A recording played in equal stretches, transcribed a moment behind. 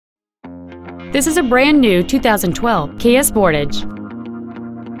This is a brand new 2012 Kia Sportage.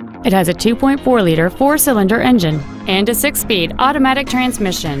 It has a 2.4-liter four-cylinder engine and a 6-speed automatic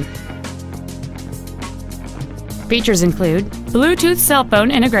transmission. Features include Bluetooth cell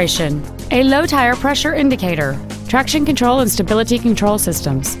phone integration, a low tire pressure indicator, traction control and stability control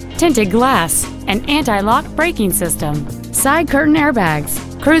systems, tinted glass, an anti-lock braking system, side curtain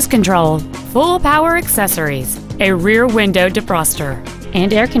airbags, cruise control, full power accessories, a rear window defroster,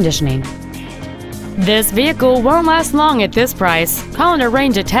 and air conditioning. This vehicle won't last long at this price. Call and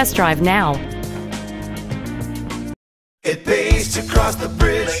arrange a test drive now. It pays to cross the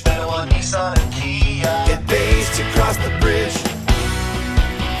bridge. Manawa, Nissan, and Kia. It pays to cross the bridge.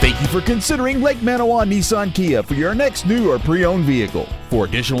 Thank you for considering Lake Manawa Nissan Kia for your next new or pre-owned vehicle. For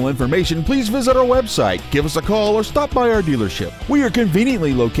additional information, please visit our website, give us a call, or stop by our dealership. We are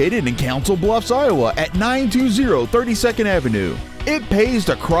conveniently located in Council Bluffs, Iowa at 920 32nd Avenue. It pays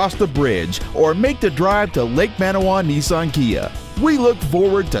to cross the bridge or make the drive to Lake Manawa Nissan Kia. We look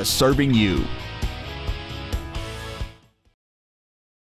forward to serving you.